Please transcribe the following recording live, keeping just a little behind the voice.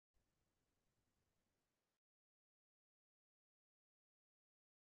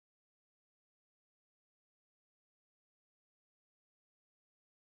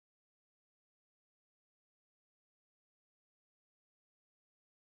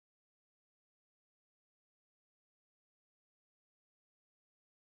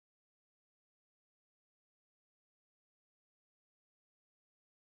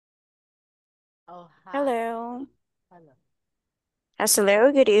Oh, hi. Hello. Hello. Yes,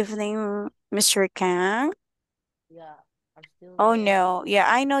 hello. Good evening, Mr. Kang. Yeah, I'm still Oh there. no. Yeah,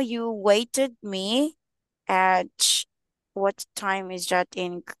 I know you waited me at what time is that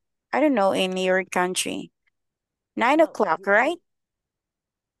I don't know, in your country. Nine No, o'clock, right?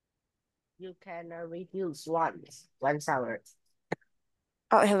 you can reduce one hour.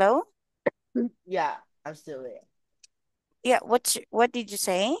 Oh, hello? Yeah, I'm still there. Yeah, what did you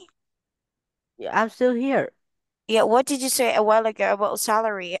say? Yeah, I'm still here. Yeah, what did you say a while ago about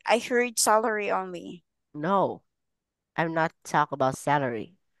salary? I heard salary only. No, I'm not talk about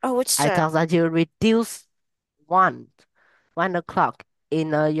salary. Oh, what's I that? thought that you reduce one 1 o'clock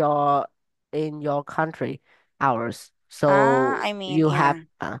in your country hours. I So mean, you have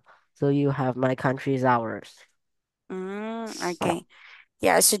yeah. my country's hours. Okay.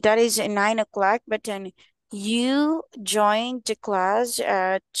 Yeah, so that is at 9 o'clock, but then you joined the class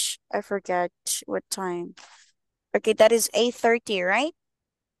at I forget what time. Okay, that is 8:30, right?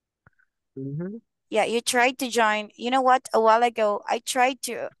 Mm-hmm. Yeah, you tried to join. You know what? A while ago, I tried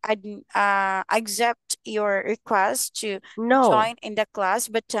to accept your request to No. join in the class,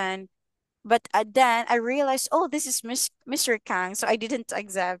 but then I realized, oh, this is Mr. Kang, so I didn't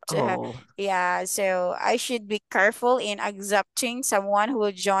accept. Oh. Yeah, so I should be careful in accepting someone who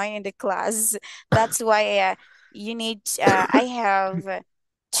will join in the class. That's why I have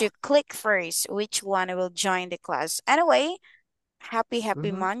to click first which one will join the class. Anyway, happy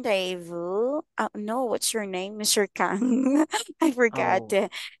Mm-hmm. Monday, Vu. No, what's your name, Mr. Kang? I forgot. Oh.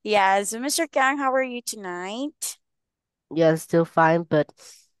 Yeah, so Mr. Kang, how are you tonight? Yeah, still fine, but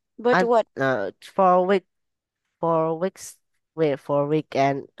But I what? for a week for weeks wait for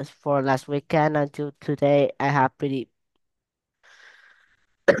weekend for last weekend until today I have pretty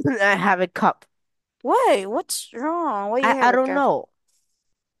I have a cup. Why? What's wrong? Why you I have a don't cough? know,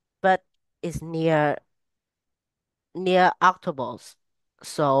 but it's near octobers.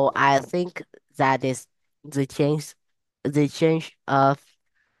 So I think that is the change of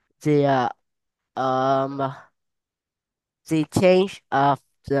the um the change of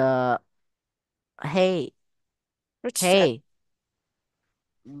the hey What's that? hey.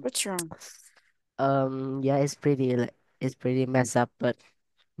 What's wrong? Yeah, it's pretty messed up, but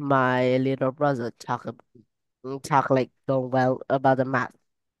my little brother talk like so well about the math.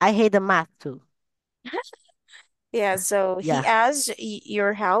 I hate the math too. Yeah, so he Yeah, asked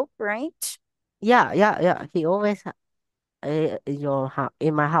your help, right? yeah. He always in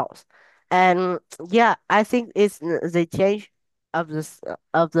in my house, and yeah, I think it's the change of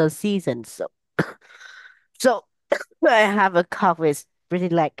the season. So I have a cough. It's pretty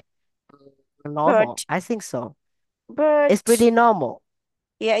like normal. But I think so. It's but pretty normal.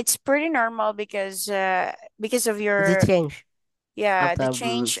 yeah, it's pretty normal because of The your change of yeah, the the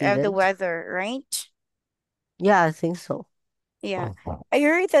change of the season. weather, right? Yeah, I think so. Yeah. I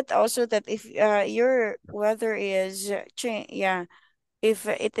heard that also that if your weather is yeah, if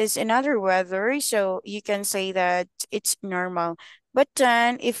it is another weather, so you can say that it's normal. But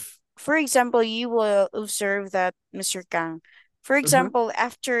then, if, for example, you will observe that, Mr. Kang, for Hmm. example,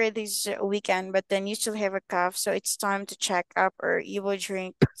 after this weekend, but then you still have a cough, so it's time to check up or you will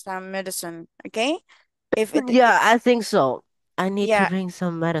drink some medicine, okay? Yeah, If I think so. I need to yeah, drink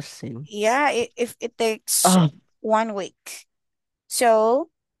some medicine. if it takes Oh, 1 week. So,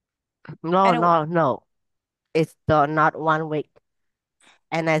 no, anyway, no, no. It's not 1 week,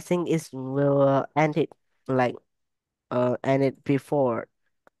 and I think it will end it like end it before.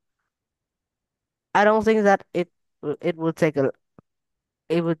 I don't think that it will take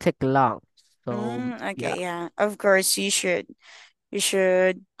it will take long. So yeah, okay, yeah, of course you should,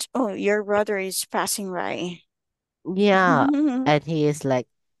 oh, your brother is passing by. yeah, and he is like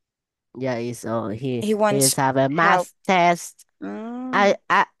yeah, He he wants is have a help. math test. Mm,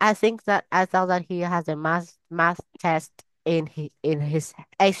 I think that I thought that he has a math test in his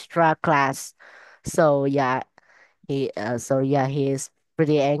extra class. So yeah, he is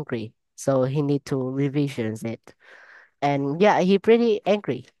pretty angry. So he need to revisions it. And yeah, he pretty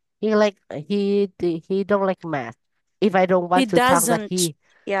angry. He don't like math. If I don't he want to talk that doesn't,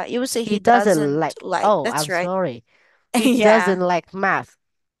 yeah, you would say he he doesn't doesn't like like. oh, That's I'm right. sorry. He Yeah. doesn't like math.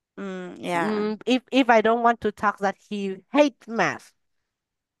 Yeah. If I don't want to talk that he hates math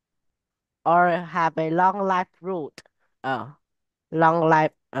or have a uh long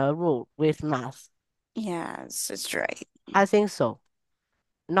life rule with math. Yes, that's right. I think so.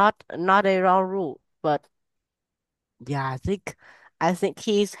 Not a wrong rule, but yeah, I think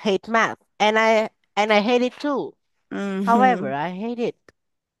he's hate math, and I hate it too. Mm-hmm. However, I hate it.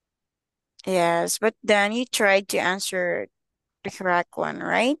 Yes, but then you tried to answer the correct one,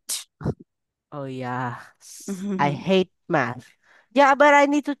 right? Oh yeah, I hate math. Yeah, but I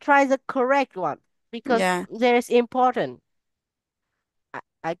need to try the correct one because Yeah. there's important.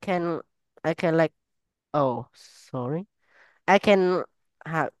 I can I can like oh sorry. I can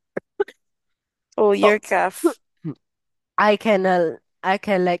have Oh, oh your calf. I can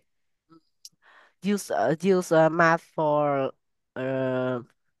like use math for uh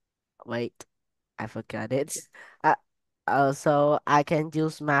wait I forgot it. Uh, so I can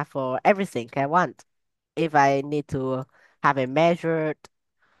use math for everything I want. If I need to have it measured,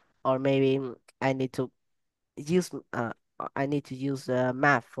 or maybe I need to use I need to use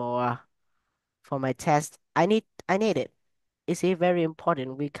math for my test. I need it. It's very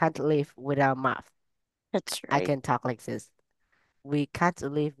important. We can't live without math. That's I right. can talk like this. We can't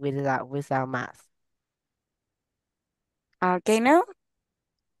live without math. Okay, now?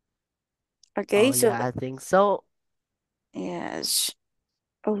 Okay, Oh so yeah, I think so. yes.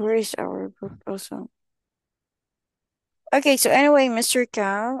 Oh, where is our book also? Okay, so anyway, Mr.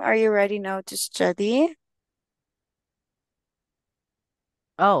 Kang, are you ready now to study?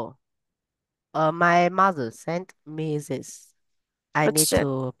 Oh, my mother sent me this. I What's need that?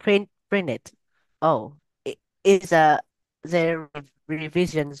 to print it. Oh, it is a the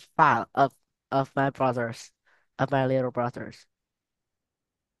revisions file of my brothers, of my little brothers.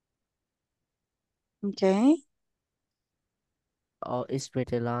 Okay. Oh, it's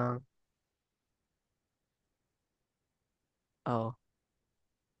pretty long. Oh,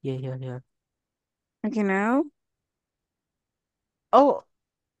 yeah, yeah, yeah. Okay, now? Oh,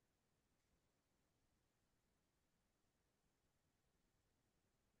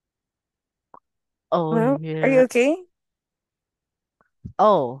 oh, Well, are you yeah. okay?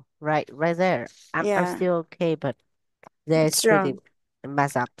 Oh, right there. I'm Yeah. still okay, but there's What's pretty wrong?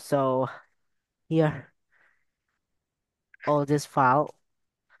 mess up. So here, all this file,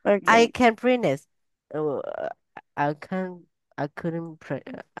 I Okay. can print it. Uh, I can I couldn't print.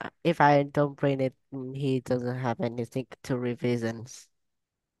 If I don't print it, he doesn't have anything to revisions.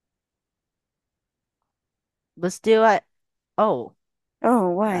 But still, I oh Oh,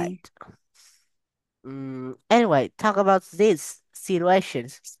 why? right. Anyway, talk about these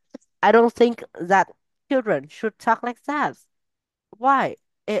situations. I don't think that children should talk like that. Why?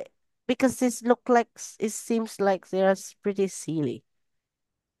 It because this look like it seems like they're pretty silly.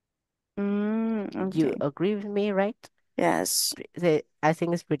 You Okay. agree with me, right? Yes. I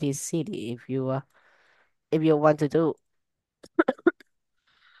think it's pretty silly if you want to do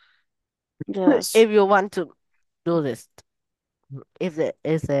Yes. if you want to do this. If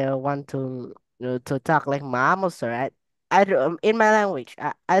they want to to talk like mom or sir, I don't, in my language,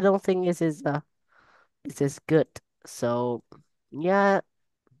 I don't think this is good. So yeah,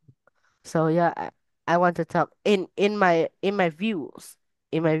 I want to talk in my views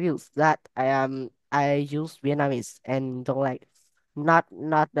that I use Vietnamese and don't like not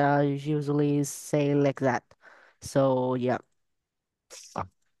usually say like that. So yeah.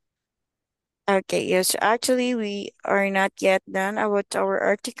 Okay, yes. Actually, we are not yet done about our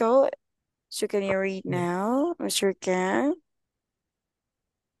article. So can you read Yeah. now, Mr. Kang?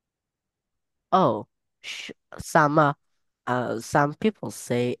 Oh, some some people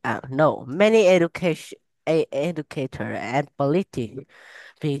say no. Many educator and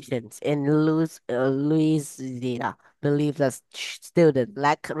politicians in Louisiana believe that students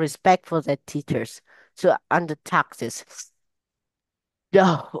lack respect for their teachers to undertake this.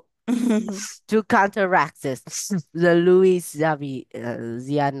 No, to counteract this, the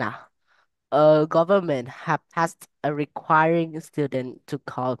Louisiana government have passed a requiring student to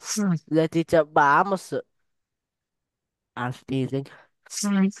call the teacher mom as teasing.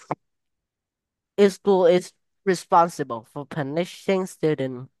 Each school is responsible for punishing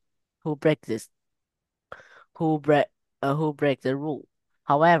students who break this, who break, who break the rule.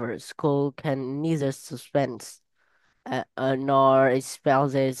 However, school can neither suspend nor expel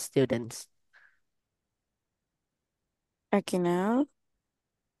their students. Okay, now.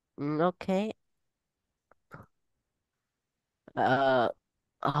 Okay. Uh,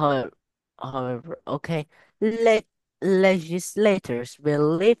 however, okay. Le legislators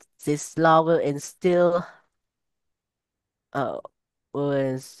believe this law uh will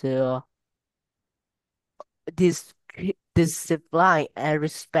instill this discipline and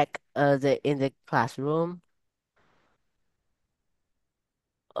respect in the classroom.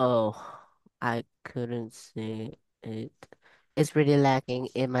 Oh, I couldn't see it. It's really lacking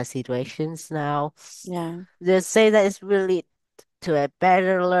in my situations now. Yeah. They say that it's really to a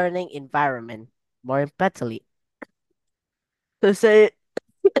better learning environment. More importantly, they say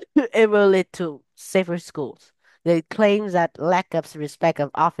it will lead to safer schools. They claim that lack of respect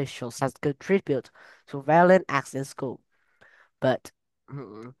of officials has contributed to violent acts in school, but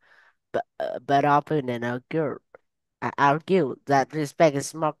mm, but opponents argue that respect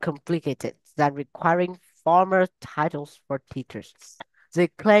is more complicated than requiring formal titles for teachers. They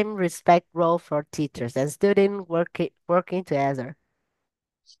claim respect role for teachers and students working together.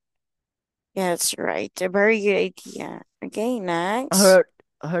 Yeah, that's right. A very good idea. Okay, next. Heard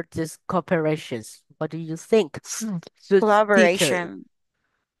heard these cooperations. What do you think? Should teacher Collaboration.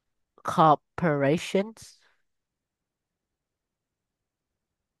 cooperations?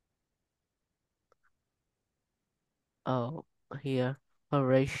 Oh, here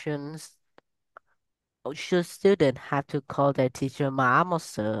cooperations. Oh, should student have to call their teacher mom or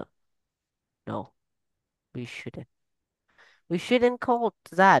sir? No, we shouldn't. We shouldn't call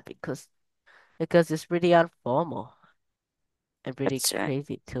that because it's pretty informal and pretty That's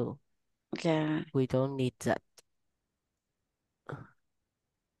crazy too. yeah. We don't need that.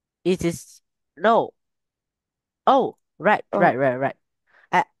 It is no. Oh, right, Oh, right, right, right.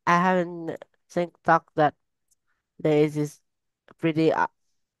 I haven't thought that there is this pretty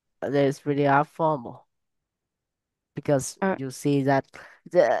there is pretty informal because uh, you see that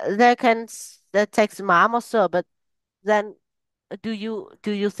there can that takes mom or so, but then do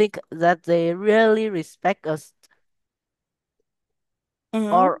you think that they really respect us,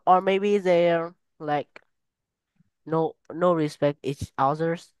 mm-hmm. or maybe they're like no respect each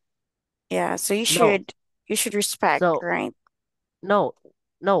others? Yeah, so No. you should respect, So right? no,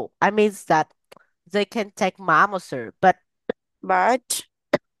 no. I mean that they can take mom or sir, but But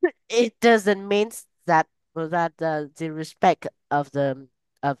it doesn't mean that the respect of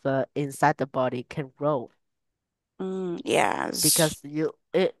inside the body can grow yes.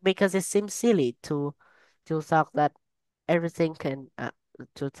 because it seems silly to talk that everything can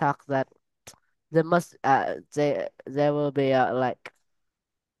to talk that there will be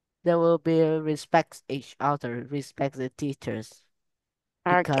there will be respect each other, respect the teachers,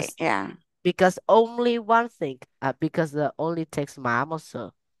 Okay, because yeah. only one thing because the only text mom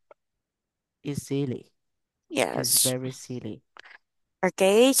also is silly, is Yes. very silly.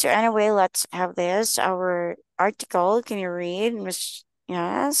 Okay, so anyway, let's have this. Our article, can you read?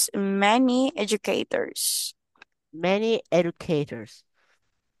 Yes, many educators. Many educators.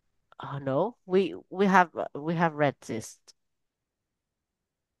 Oh no, we have read this.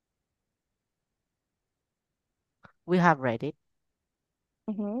 We have read it,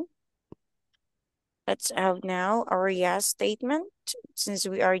 Mm-hmm. Let's have now our yes statement since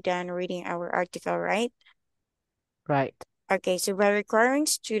we are done reading our article, right? right? Okay, so by requiring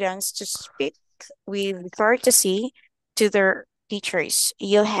students to speak with courtesy to their teachers,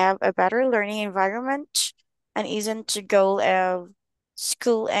 you'll have a better learning environment and isn't the goal of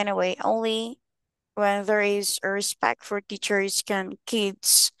school anyway. Only when there is a respect for teachers can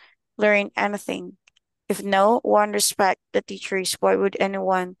kids learn anything. If no one respect the teachers, why would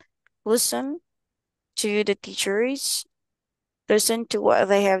anyone listen to the teachers? Listen to what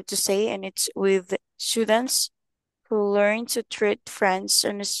they have to say, and it's with students who learn to treat friends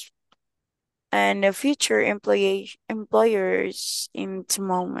and the future employers in the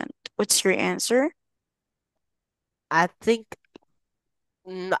moment. What's your answer? I think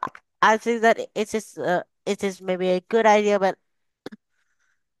mm, I think that it is maybe a good idea, but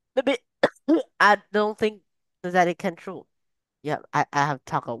maybe I don't think that it can true. Yeah, I have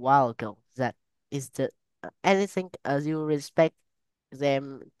talked a while ago that is the anything as you respect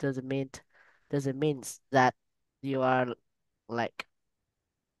them doesn't means that you are like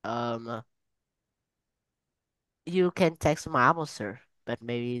you can text mom or sir, but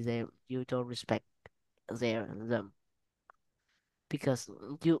maybe they you don't respect them because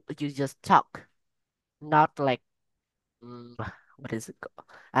you just talk, not like mm, what is it called?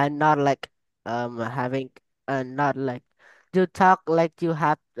 And not like having not like you talk like you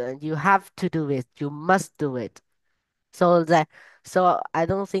have to do it, you must do it. So that so I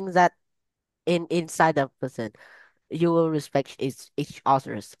don't think that inside a person you will respect each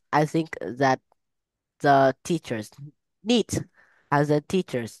others. I think that the teachers need as the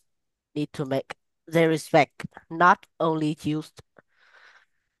teachers need to make their respect not only used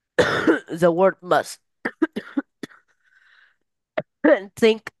the word must and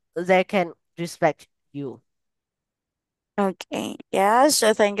think they can respect you. Okay. Yeah,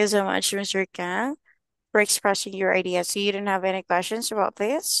 so thank you so much, Mr. Kang, for expressing your ideas. So you don't have any questions about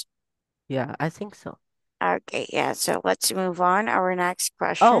this? Yeah, I think so. Okay, yeah, so let's move on. Our next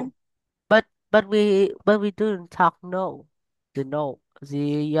Oh, question. but we didn't talk the no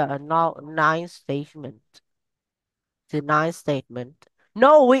ninth statement. The ninth statement.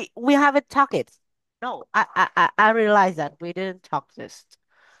 No, we haven't talked it. No, I realize that we didn't talk this.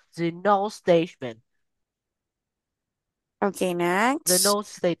 The no statement. Okay, The next. no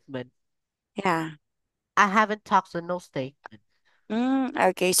statement. Yeah. I haven't talked the no statement.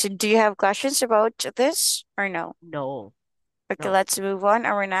 Okay, so do you have questions about this or no? No, Okay, no. let's move on.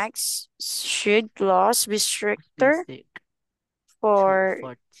 Our next, should laws be stricter Mistake. Two for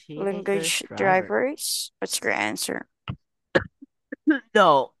for teenagers language driver. drivers? What's your answer?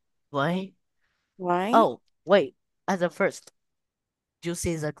 No. Why? Why? Oh, wait. As a first, you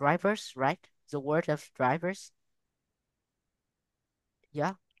see the drivers, right? The word of drivers.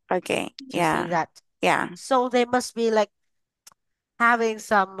 Yeah. Okay, Do you see yeah. that? Yeah. So they must be like having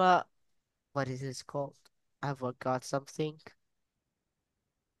some what is this called? I forgot something.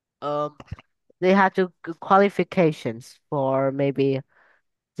 Um, they had to qualifications for maybe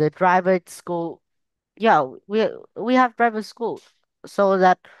the driver school. Yeah, we have private schools so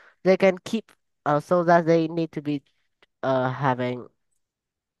that they can keep so that they need to be having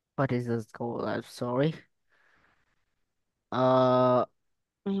what is this called? I'm sorry. Uh,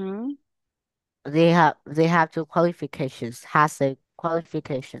 Mm-hmm. they have two qualifications, has a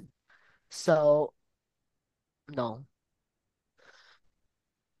qualification. So no.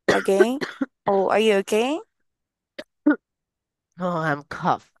 Okay. Oh, are you okay? No, I'm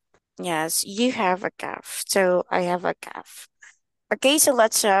cough. Yes, you have a calf. So I have a calf. Okay, so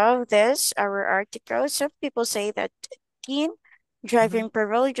let's have this, our article. Some people say that teen Mhm. driving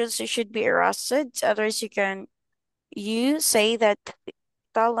privileges should be arrested. Others you say that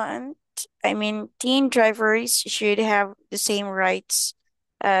talent, teen drivers should have the same rights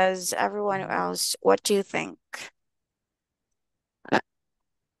as everyone Mhm. else. What do you think?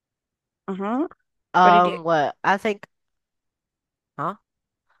 Mm-hmm. What did you? Well, I think, huh?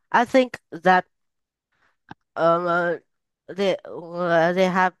 I think that um uh, they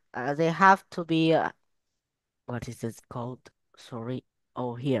have to be what is it called? Sorry.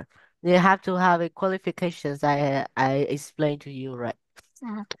 Oh, here. They have to have a qualifications I explained to you, right?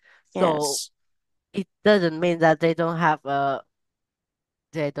 So Yes, it doesn't mean that they don't have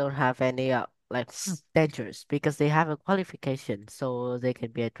any like dangers because they have a qualification so they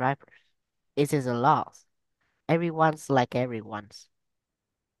can be a driver. It is a law. Everyone's like everyone's,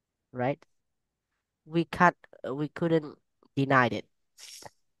 right? We couldn't deny it.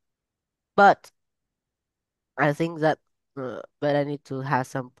 But I think that but I need to have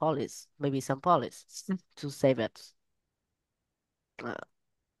some police, maybe some police to save it. Uh,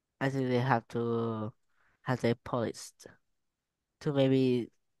 I think they have to have a police to maybe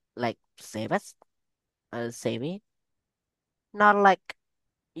like save us, save me. Not like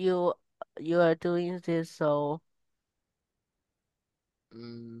you you are doing this so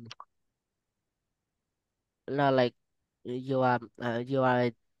mm, not like you are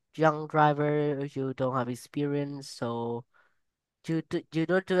a young driver, you don't have experience, so you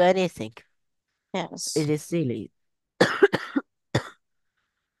don't do anything. yes, It is silly.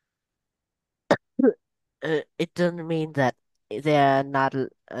 It doesn't mean that they are not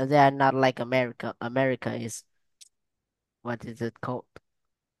like America. America is what is it called?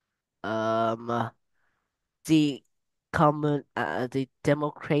 Um, the the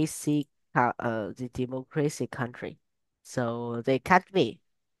democracy country. So they can't be,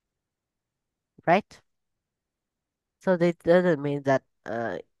 right? So that doesn't mean that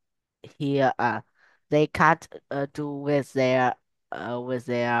here they can't do with their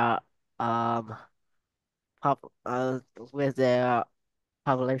um pop with their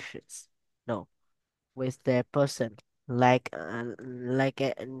populations. No, with their person like a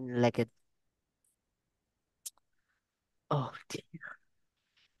oh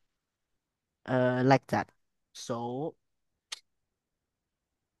like that. So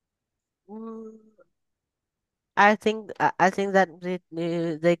mm, I think that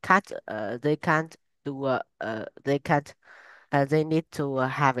they can't do they can't they need to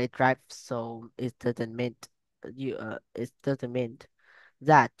have a drive. So it doesn't mean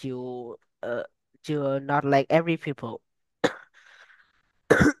that you're not like every people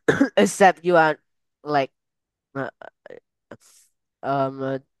except you are like uh, um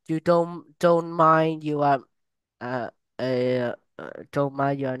uh, you don't mind you are uh, don't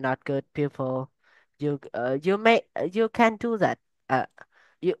mind you are not good people. You can do that. uh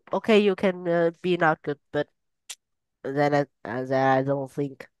you okay you can be not good, but then I don't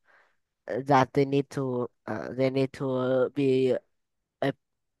think that they need to be uh,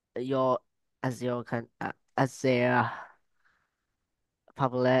 your as their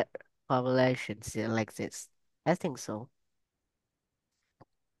popula populations like this. I think so.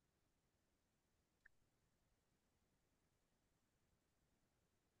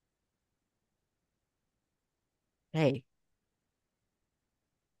 Hey,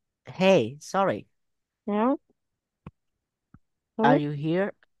 hey, sorry. No? Are Hmm? you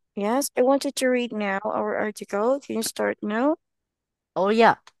here? Yes, I wanted to read now our article. Can you start now? Oh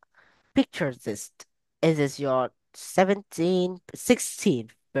yeah, picture this. It is your 16th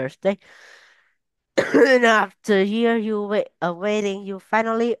birthday. And after a year waiting, you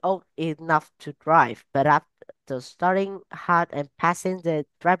finally old enough to drive. But after studying hard and passing the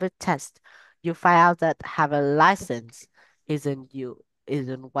driver test, you find out that have a license isn't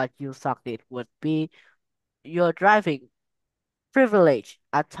what you thought it would be. Your driving privilege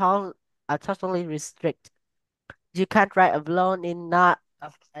are totally restricted. You can't ride alone in not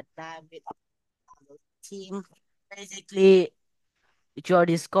at night with a team. Basically, you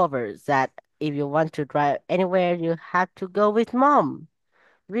discover that if you want to drive anywhere, you have to go with mom.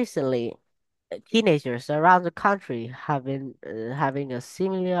 Recently, teenagers around the country have been having a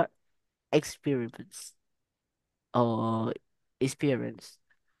similar experience or experience.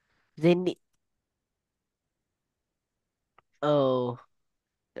 They need, oh,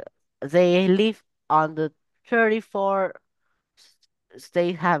 they live on the 34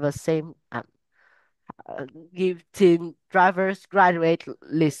 state have a same uh, give teen drivers graduate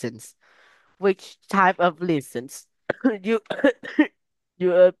license. Which type of license you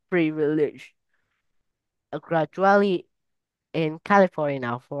you are privileged? Gradually in California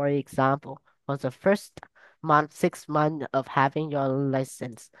now, for example, for the first 6 months of having your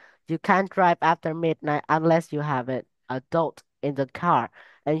license, you can't drive after midnight unless you have an adult in the car,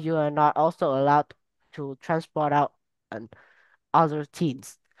 and you are not also allowed to transport out and other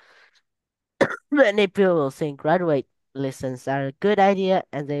teens. Many people think graduate license are a good idea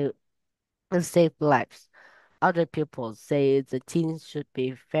and they will save lives. Other people say the teens should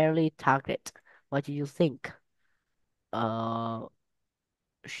be fairly targeted. What do you think? Uh,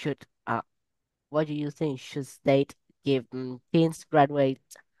 should what do you think? Should state give teens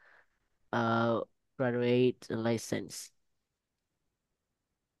uh graduate license?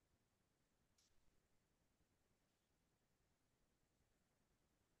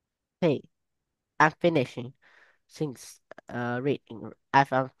 Hey, I'm finishing since reading.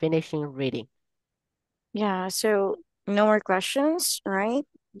 I'm finishing reading. Yeah, so no more questions, right?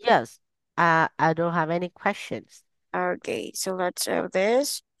 Yes, I don't have any questions. Okay, so let's have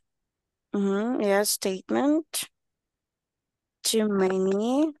this. Mm-hmm. Yes, statement. Too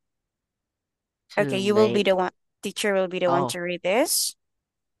many. Okay, Too you will be many. the one. Teacher will be the one Oh to read this.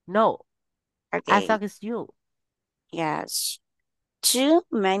 no, I Okay, thought it's you. yes. Too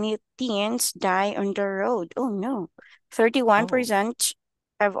many teens die on the road. Oh no. 31% Oh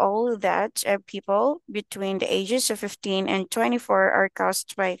of all that people between the ages of 15 and 24 are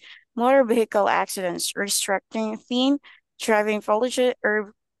caused by motor vehicle accidents. Restricting teen driving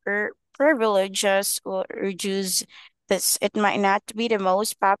privileges will reduce this. It might not be the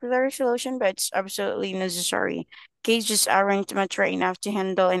most popular solution, but it's absolutely necessary. Cages aren't mature enough to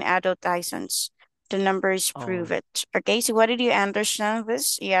handle an adult license. The numbers prove oh, it. Okay, so what did you understand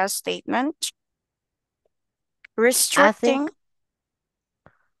this yes statement? I Restricting think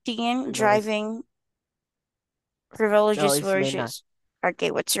teen no, driving no, privileges it's may not. versus.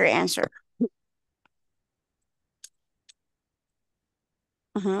 Okay, what's your answer?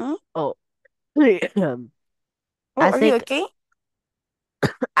 Mm-hmm. Oh, Oh, I are you think okay?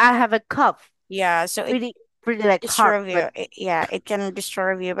 I have a cough. Yeah, so it Pretty like hard, disturb but you. Yeah, it can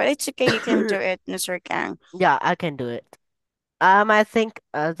disturb you, but it's okay. You can do it, Mr. Kang. yeah, I can do it. I think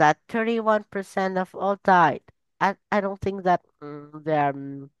that 31% of all died. I don't think that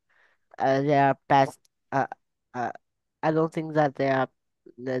they are past. Uh, uh, I don't think that that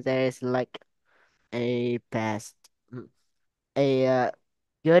there is like a past mm, a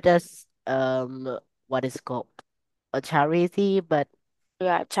good as what is called a charity, but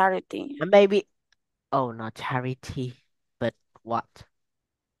Yeah, charity. maybe not charity, but what?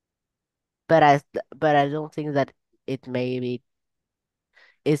 But I don't think that it maybe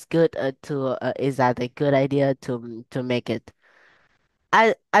is good to is that a good idea to make it.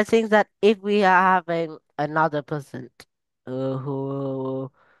 I think that if we are having another person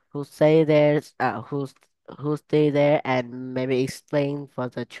who stay there who stay there and maybe explain for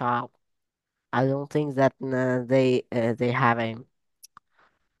the child, I don't think that they having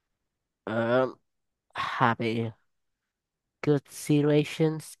have a good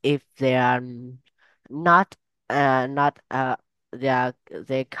situations if they are not not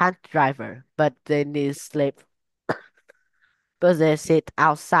they can't driver but they need sleep but they sit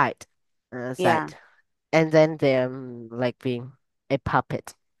Yeah, outside and then they're like being a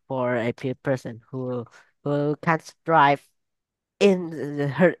puppet for a person who can't drive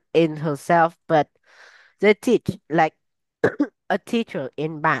in herself but They teach like a teacher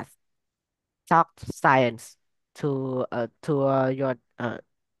in math taught science to your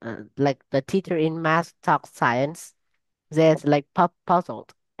like the teacher in math taught science. There's like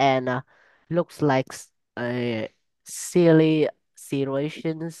puzzled and looks like a silly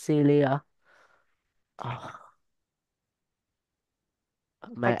situation, silly. Oh,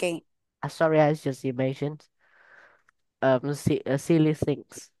 my Okay. sorry, I just imagined silly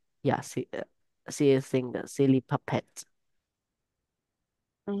things. Yeah, silly thing, silly puppet.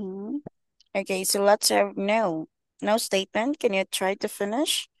 Mm-hmm. Okay, so let's have no statement. Can you try to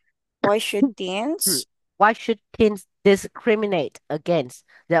finish? Why should Hmm. teens? Why should teens discriminate against?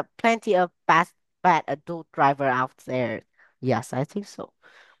 There are plenty of bad adult driver out there. Yes, I think so.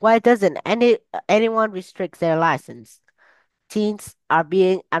 Why doesn't anyone restrict their license? Teens are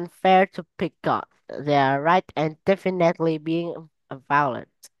being unfair to pick on. They are right and definitely being violent.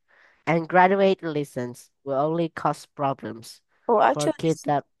 And graduate license will only cause problems Oh, for actually, kids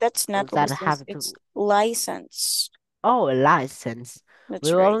that's not that license. have It's to. license. Oh, a license That's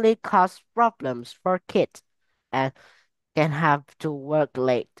will right. only cause problems for kids and can have to work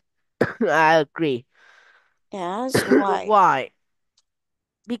late. I agree. Yes. Why? Why?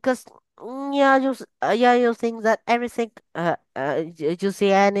 Because yeah, yeah, you think that everything you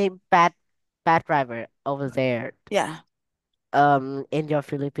see any bad driver over there Yeah. in your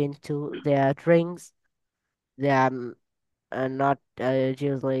Philippines too. Their drinks, they are not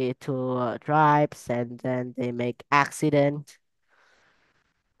usually to drives, and then they make accident.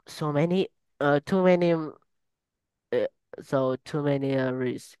 So many too many uh, too many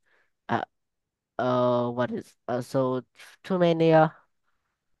risks. Uh, what is so too many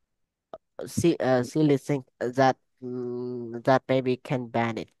silly thing that that maybe can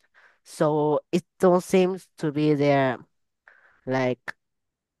ban it. So it don't seem to be there like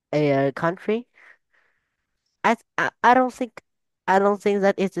a country. I don't think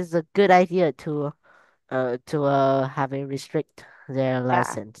that it is a good idea to have a restrict their Yeah.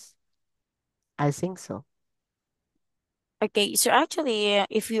 license. I think so. Okay. So actually,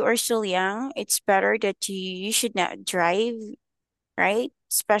 if you are still young, it's better that you should not drive, right?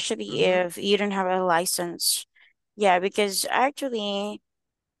 Especially Mm-hmm. if you don't have a license. Yeah, because actually,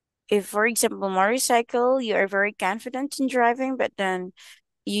 if for example motorcycle, you are very confident in driving, but then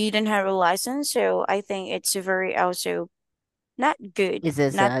you don't have a license, so I think it's very also not good, This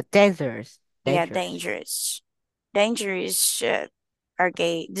is not dangerous, yeah, dangerous. dangerous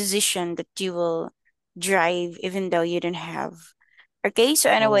okay decision that you will drive even though you don't have. Okay, so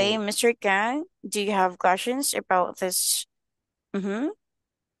anyway, Oh Mr. Kang, do you have questions about this? Mm-hmm.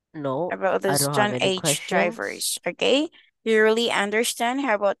 no, About I this don't have any teenage questions. drivers. Okay, you really understand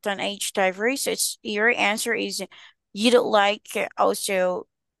how about teenage drivers? It's your answer is you don't like also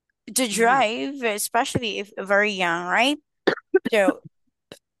to Mm-hmm. drive, especially if very young, right? So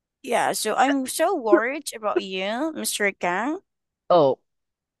yeah, so I'm so worried about you, Mr. Kang. Oh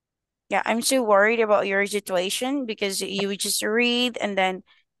Yeah, I'm so worried about your situation because you would just read and then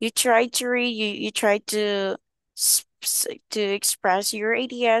you try to read, you try to to express your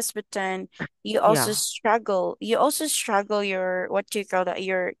ideas, but then yeah. you also struggle your what do you call that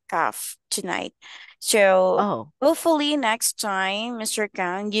your calf tonight. So Oh hopefully next time, Mr.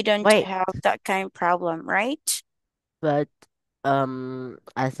 Kang, you don't wait, have that kind of problem, right? but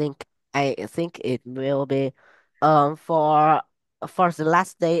I think it will be for the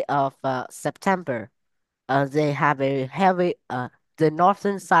last day of September. They have a heavy the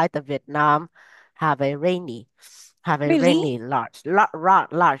northern side of Vietnam have a Really? rainy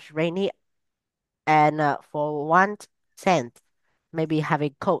large rainy, and for 1/10 maybe have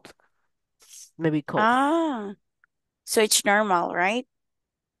a cold, maybe cold. Ah, so it's normal, right?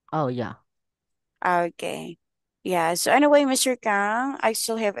 Oh yeah. Okay. Yeah. So anyway, Mr. Kang, I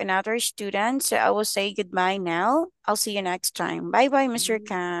still have another student, so I will say goodbye now. I'll see you next time. Bye bye, Mr. Mhm.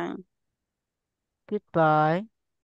 Kang. Goodbye.